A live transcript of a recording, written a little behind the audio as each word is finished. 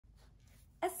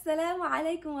Assalamu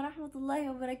alaikum wa rahmatullahi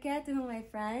wa barakatuh, my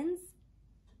friends.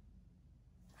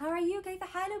 How are you? كيف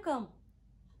حالكم?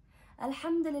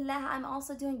 Alhamdulillah, I'm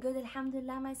also doing good,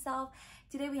 alhamdulillah myself.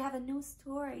 Today we have a new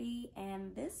story,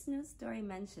 and this new story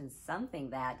mentions something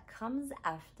that comes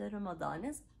after Ramadan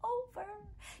is over.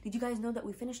 Did you guys know that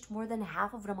we finished more than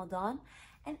half of Ramadan?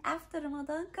 And after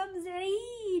Ramadan comes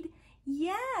Eid.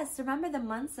 Yes, remember the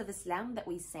months of Islam that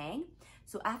we sang?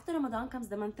 So after Ramadan comes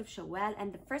the month of Shawwal,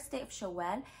 and the first day of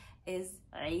Shawwal is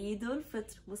Eid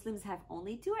al-Fitr. Muslims have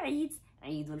only two Eids,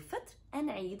 Eid al-Fitr and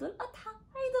Eid al-Adha.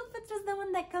 Eid al-Fitr is the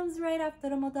one that comes right after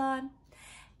Ramadan.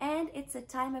 And it's a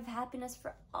time of happiness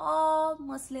for all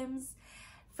Muslims.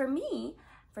 For me,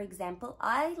 for example,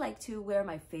 I like to wear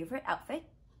my favorite outfit.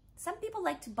 Some people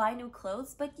like to buy new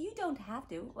clothes, but you don't have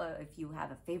to if you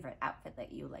have a favorite outfit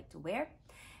that you like to wear.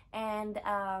 And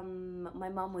my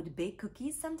mom would bake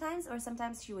cookies sometimes, or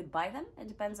sometimes she would buy them. It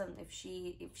depends on if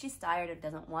she's tired or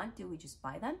doesn't want to, we just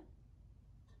buy them.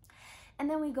 And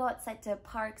then we go outside to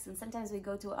parks, and sometimes we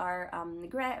go to our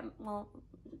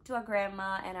to our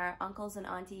grandma and our uncles and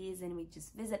aunties, and we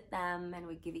just visit them and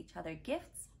we give each other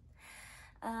gifts.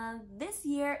 This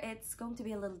year it's going to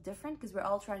be a little different because we're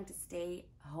all trying to stay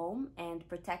home and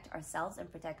protect ourselves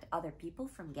and protect other people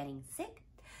from getting sick.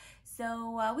 So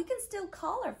we can still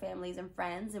call our families and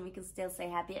friends, and we can still say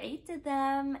Happy Eid to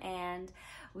them, and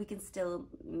we can still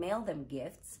mail them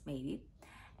gifts maybe.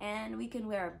 And we can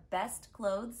wear our best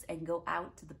clothes and go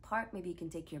out to the park. Maybe you can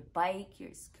take your bike,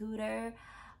 your scooter,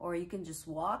 or you can just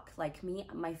walk. Like me,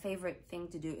 my favorite thing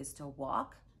to do is to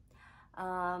walk.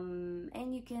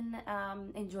 And you can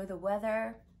enjoy the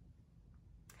weather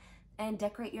and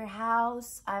decorate your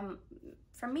house.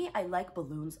 For me, I like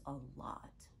balloons a lot.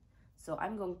 So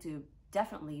I'm going to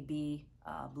definitely be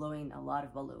blowing a lot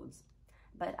of balloons.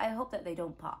 But I hope that they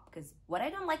don't pop, because what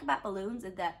I don't like about balloons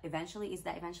is that eventually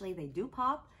they do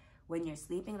pop when you're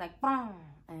sleeping, like bang,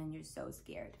 and you're so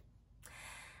scared.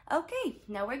 Okay,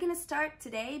 now we're gonna start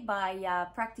today by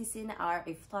practicing our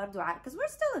iftar dua, because we're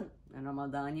still in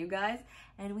Ramadan, you guys,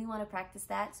 and we want to practice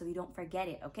that so we don't forget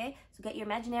it. Okay, so get your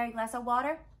imaginary glass of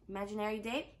water, imaginary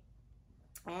date,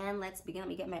 and let's begin. Let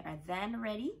me get my adhan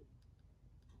ready.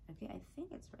 Okay, I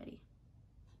think it's ready.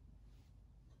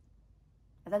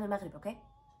 Adhan al-Maghrib, okay?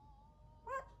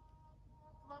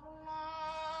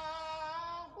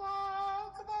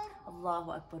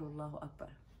 Allahu Akbar, Allahu Akbar.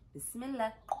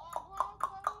 Bismillah.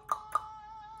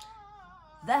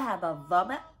 ذهب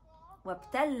الظمأ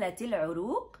وابتلت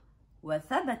العروق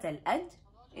وثبت الأجر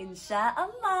إن شاء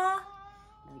الله.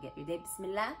 Now get your date,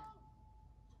 Bismillah.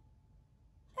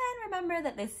 And remember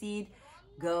that the seed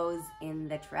goes in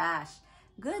the trash.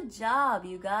 Good job,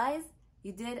 you guys.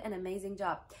 You did an amazing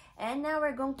job. And now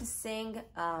we're going to sing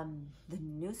the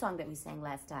new song that we sang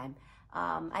last time.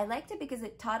 I liked it because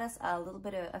it taught us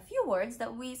a few words that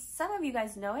some of you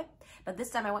guys know it, but this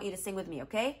time I want you to sing with me,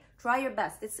 okay? Try your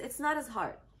best. It's not as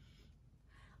hard.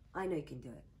 I know you can do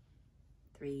it.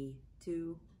 3,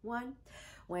 2, 1.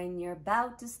 When you're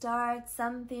about to start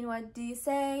something, what do you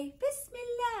say?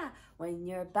 Bismillah. When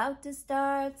you're about to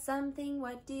start something,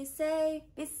 what do you say?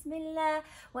 Bismillah.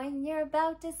 When you're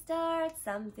about to start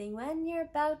something, when you're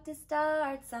about to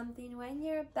start something, when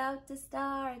you're about to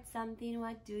start something,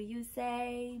 what do you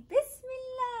say?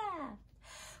 Bismillah.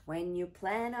 When you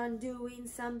plan on doing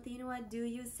something, what do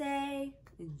you say?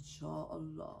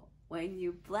 Inshallah. When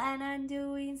you plan on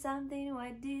doing something,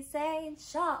 what do you say?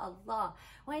 Inshallah.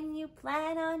 When you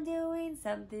plan on doing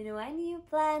something, when you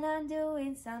plan on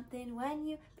doing something, when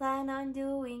you plan on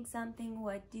doing something,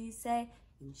 what do you say?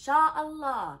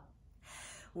 Inshallah.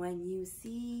 When you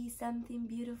see something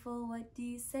beautiful, what do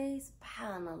you say?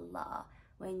 Subhanallah.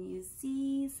 When you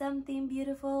see something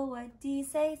beautiful, what do you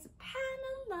say?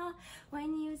 Subhanallah.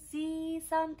 When you see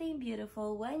something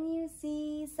beautiful, when you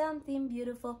see something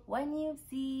beautiful, when you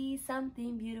see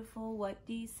something beautiful, what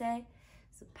do you say?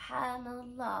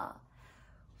 Subhanallah.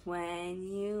 When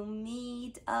you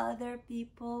meet other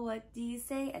people, what do you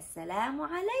say? Assalamu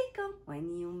alaikum.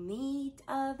 When you meet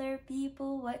other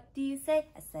people, what do you say?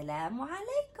 Assalamu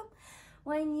alaikum.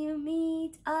 When you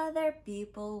meet other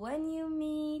people, when you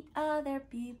meet other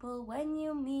people, when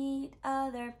you meet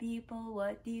other people,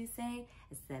 what do you say?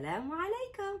 Assalamu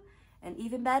alaikum. And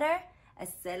even better,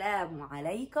 Assalamu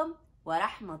alaikum wa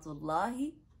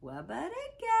rahmatullahi wa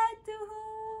barakatuhu.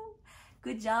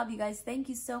 Good job, you guys. Thank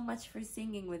you so much for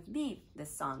singing with me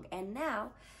this song. And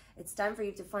now it's time for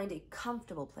you to find a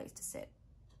comfortable place to sit.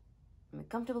 In a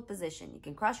comfortable position. You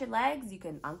can cross your legs, you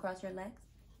can uncross your legs,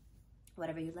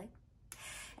 whatever you like.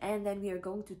 And then we are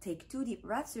going to take 2 deep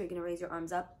breaths. So you're going to raise your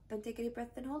arms up and take a deep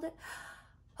breath and hold it.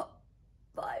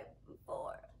 5,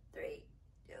 4, 3,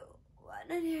 2, 1.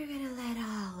 And you're gonna let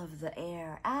all of the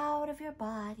air out of your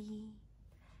body.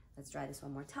 Let's try this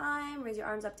one more time. Raise your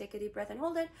arms up, take a deep breath and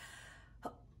hold it.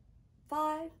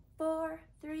 5, 4,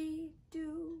 3,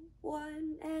 2,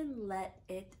 1, and let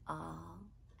it all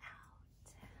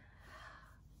out.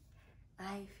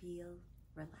 I feel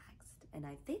relaxed, and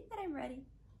I think that I'm ready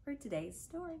for today's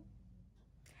story.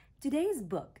 Today's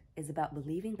book is about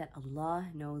believing that Allah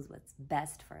knows what's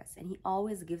best for us, and He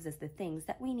always gives us the things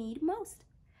that we need most.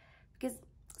 Because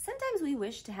sometimes we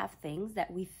wish to have things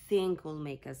that we think will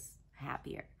make us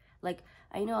happier. Like,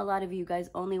 I know a lot of you guys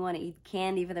only want to eat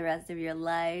candy for the rest of your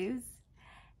lives.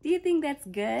 Do you think that's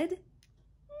good?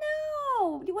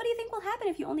 No! What do you think will happen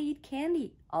if you only eat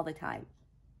candy all the time?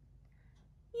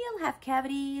 You'll have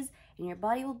cavities, and your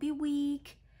body will be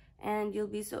weak, and you'll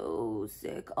be so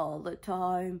sick all the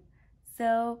time.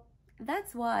 So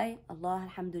that's why Allah,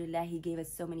 alhamdulillah, He gave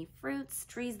us so many fruits,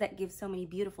 trees that give so many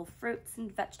beautiful fruits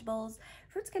and vegetables.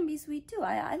 Fruits can be sweet too.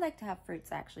 I like to have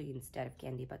fruits actually instead of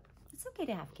candy, but it's okay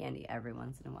to have candy every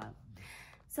once in a while.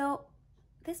 So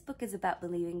this book is about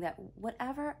believing that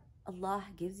whatever Allah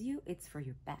gives you, it's for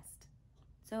your best.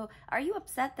 So are you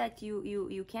upset that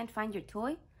you can't find your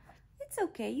toy? It's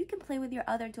okay. You can play with your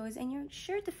other toys, and you're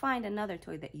sure to find another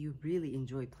toy that you really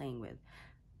enjoy playing with.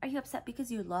 Are you upset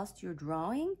because you lost your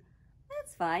drawing?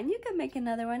 That's fine. You can make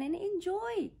another one and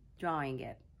enjoy drawing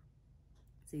it.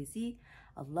 So you see,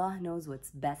 Allah knows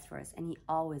what's best for us, and He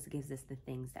always gives us the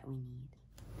things that we need.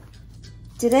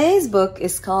 Today's book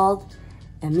is called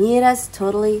Amira's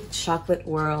Totally Chocolate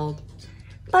World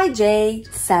by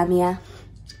Samia.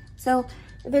 So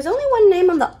there's only one name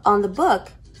on the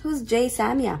book. Who's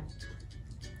Samia?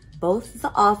 Both the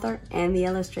author and the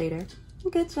illustrator.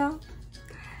 Good job.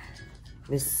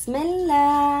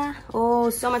 Bismillah. Oh,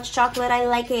 so much chocolate. I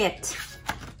like it.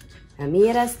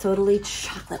 Amira's Totally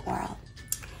Chocolate World.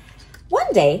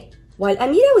 One day, while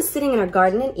Amira was sitting in her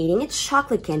garden and eating a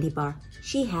chocolate candy bar,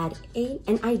 she had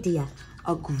an idea.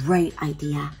 A great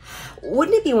idea.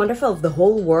 Wouldn't it be wonderful if the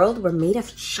whole world were made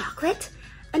of chocolate?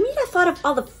 Amira thought of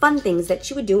all the fun things that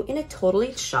she would do in a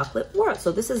totally chocolate world.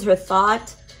 So this is her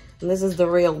thought, and this is the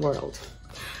real world.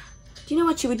 Do you know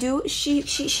what she would do?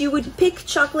 She would pick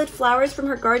chocolate flowers from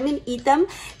her garden and eat them.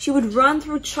 She would run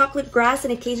through chocolate grass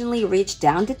and occasionally reach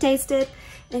down to taste it.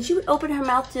 And she would open her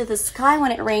mouth to the sky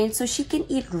when it rained so she can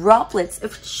eat droplets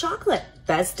of chocolate.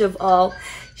 Best of all,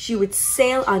 she would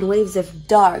sail on waves of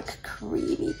dark,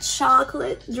 creamy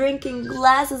chocolate, drinking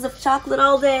glasses of chocolate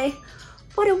all day.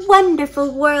 What a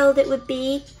wonderful world it would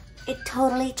be. A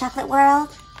totally chocolate world.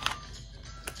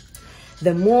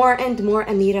 The more and more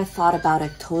Amira thought about a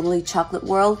totally chocolate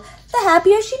world, the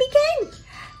happier she became.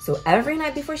 So every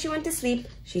night before she went to sleep,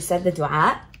 she said the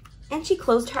dua, and she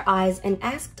closed her eyes and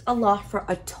asked Allah for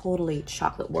a totally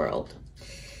chocolate world.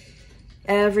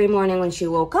 Every morning when she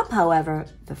woke up, however,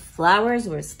 the flowers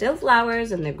were still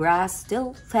flowers, and the grass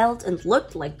still felt and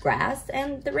looked like grass,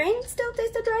 and the rain still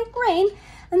tasted like rain,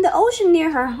 and the ocean near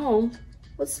her home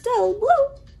was still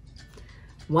blue.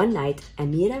 One night,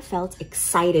 Amira felt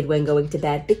excited when going to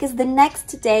bed because the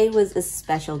next day was a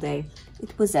special day.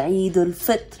 It was Eid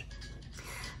al-Fitr.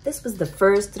 This was the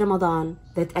first Ramadan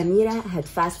that Amira had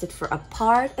fasted for a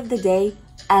part of the day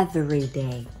every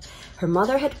day. Her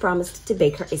mother had promised to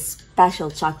bake her a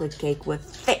special chocolate cake with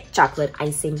thick chocolate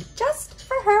icing just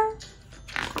for her.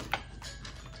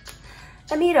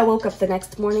 Amira woke up the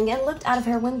next morning and looked out of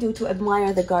her window to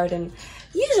admire the garden.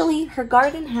 Usually, her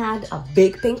garden had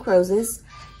big pink roses,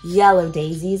 yellow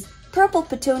daisies, purple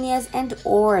petunias, and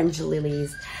orange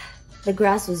lilies. The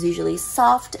grass was usually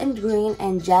soft and green,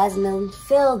 and jasmine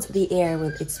filled the air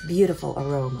with its beautiful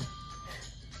aroma.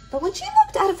 But when she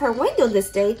looked out of her window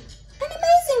this day, an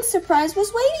amazing surprise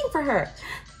was waiting for her.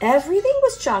 Everything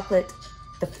was chocolate.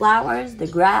 The flowers, the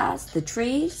grass, the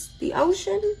trees, the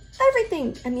ocean,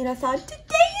 everything. Amira thought, today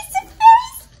is a very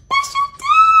special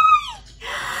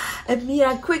day.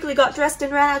 Amira quickly got dressed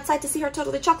and ran outside to see her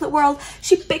totally chocolate world.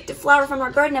 She picked a flower from her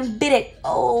garden and bit it.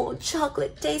 Oh,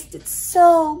 chocolate tasted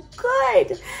so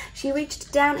good. She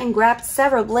reached down and grabbed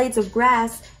several blades of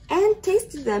grass and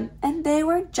tasted them, and they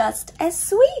were just as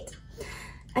sweet.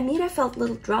 Amira felt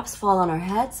little drops fall on her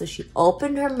head, so she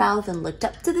opened her mouth and looked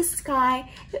up to the sky.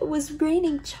 It was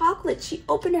raining chocolate. She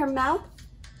opened her mouth,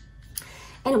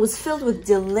 and it was filled with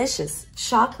delicious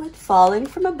chocolate falling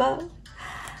from above.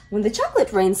 When the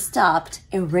chocolate rain stopped,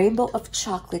 a rainbow of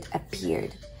chocolate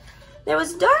appeared. There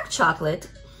was dark chocolate,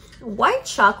 white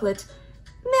chocolate,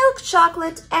 milk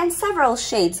chocolate, and several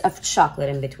shades of chocolate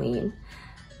in between.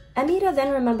 Amira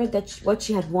then remembered what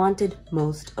she had wanted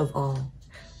most of all.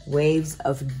 Waves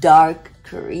of dark,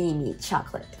 creamy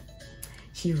chocolate.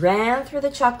 She ran through the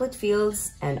chocolate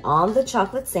fields and on the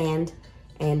chocolate sand,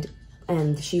 and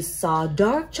she saw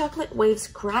dark chocolate waves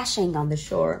crashing on the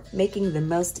shore, making the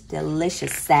most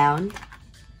delicious sound.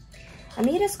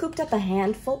 Amira scooped up a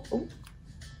handful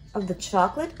of the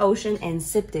chocolate ocean and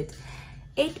sipped it.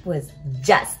 It was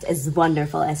just as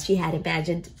wonderful as she had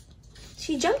imagined.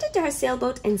 She jumped into her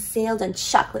sailboat and sailed on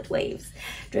chocolate waves,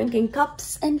 drinking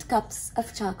cups and cups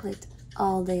of chocolate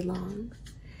all day long.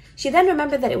 She then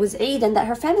remembered that it was Eid and that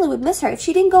her family would miss her if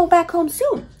she didn't go back home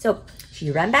soon. So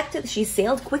she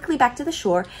sailed quickly back to the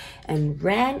shore and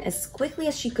ran as quickly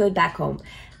as she could back home.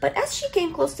 But as she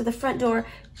came close to the front door,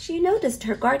 she noticed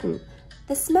her garden.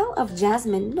 The smell of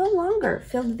jasmine no longer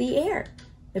filled the air.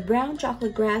 The brown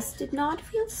chocolate grass did not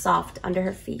feel soft under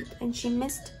her feet, and she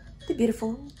missed the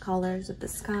beautiful colors of the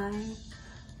sky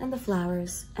and the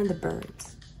flowers and the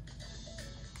birds.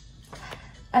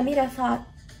 Amira thought,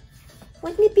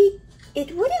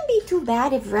 it wouldn't be too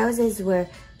bad if roses were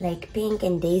like pink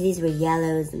and daisies were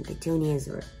yellows and petunias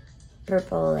were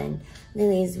purple and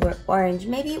lilies were orange.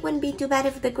 Maybe it wouldn't be too bad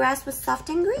if the grass was soft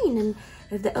and green, and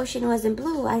if the ocean wasn't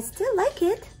blue. I still like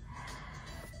it.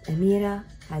 Amira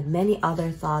had many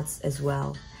other thoughts as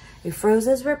well. If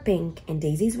roses were pink and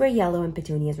daisies were yellow and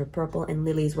petunias were purple and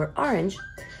lilies were orange,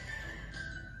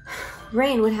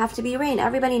 rain would have to be rain.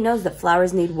 Everybody knows that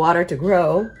flowers need water to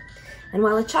grow. And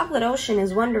while a chocolate ocean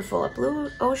is wonderful, a blue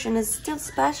ocean is still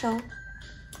special.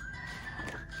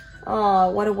 Oh,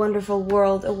 what a wonderful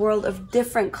world. A world of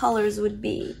different colors would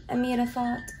be, Amira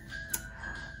thought.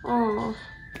 Oh,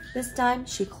 this time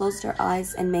she closed her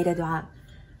eyes and made a dua.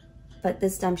 But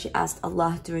this time she asked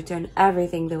Allah to return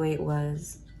everything the way it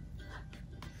was.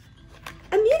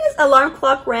 Amira's alarm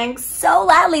clock rang so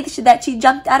loudly that she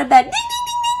jumped out of bed.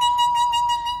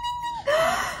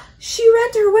 She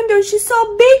ran to her window and she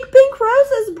saw big pink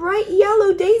roses, bright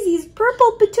yellow daisies,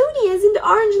 purple petunias, and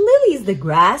orange lilies. The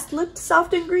grass looked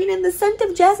soft and green, and the scent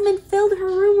of jasmine filled her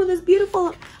room with this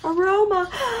beautiful aroma.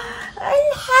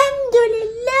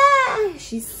 Alhamdulillah,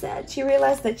 she said. She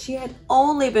realized that she had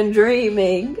only been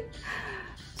dreaming.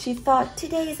 She thought,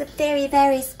 today is a very,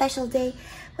 very special day.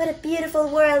 What a beautiful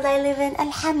world I live in.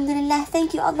 Alhamdulillah,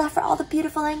 thank you Allah for all the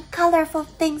beautiful and colorful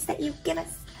things that you give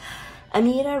us.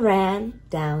 Amira ran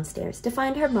downstairs to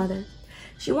find her mother.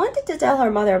 She wanted to tell her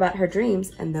mother about her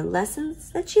dreams and the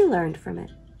lessons that she learned from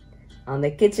it. On the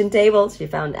kitchen table, she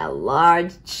found a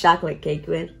large chocolate cake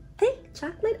with thick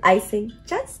chocolate icing,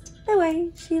 just the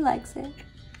way she likes it.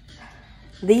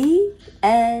 The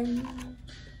end.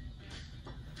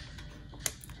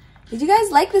 Did you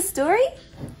guys like the story?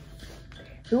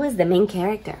 Who was the main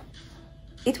character?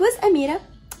 It was Amira.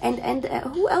 And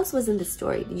who else was in the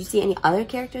story? Did you see any other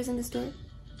characters in the story?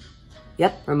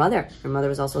 Yep, her mother. Her mother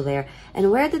was also there.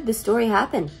 And where did the story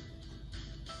happen?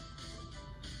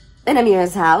 In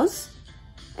Amira's house.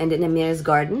 And in Amira's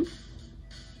garden.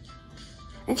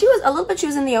 And she was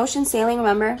in the ocean sailing,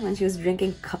 remember? When she was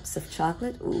drinking cups of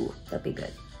chocolate. Ooh, that'd be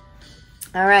good.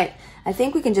 All right, I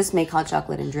think we can just make hot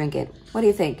chocolate and drink it. What do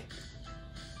you think?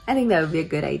 I think that would be a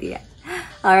good idea.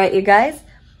 All right, you guys.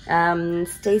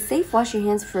 Stay safe, wash your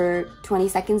hands for 20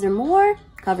 seconds or more,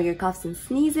 cover your coughs and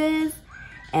sneezes,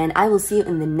 and I will see you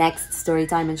in the next story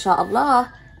time,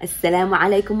 inshallah. Assalamu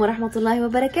alaikum wa rahmatullahi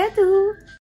wa barakatuh.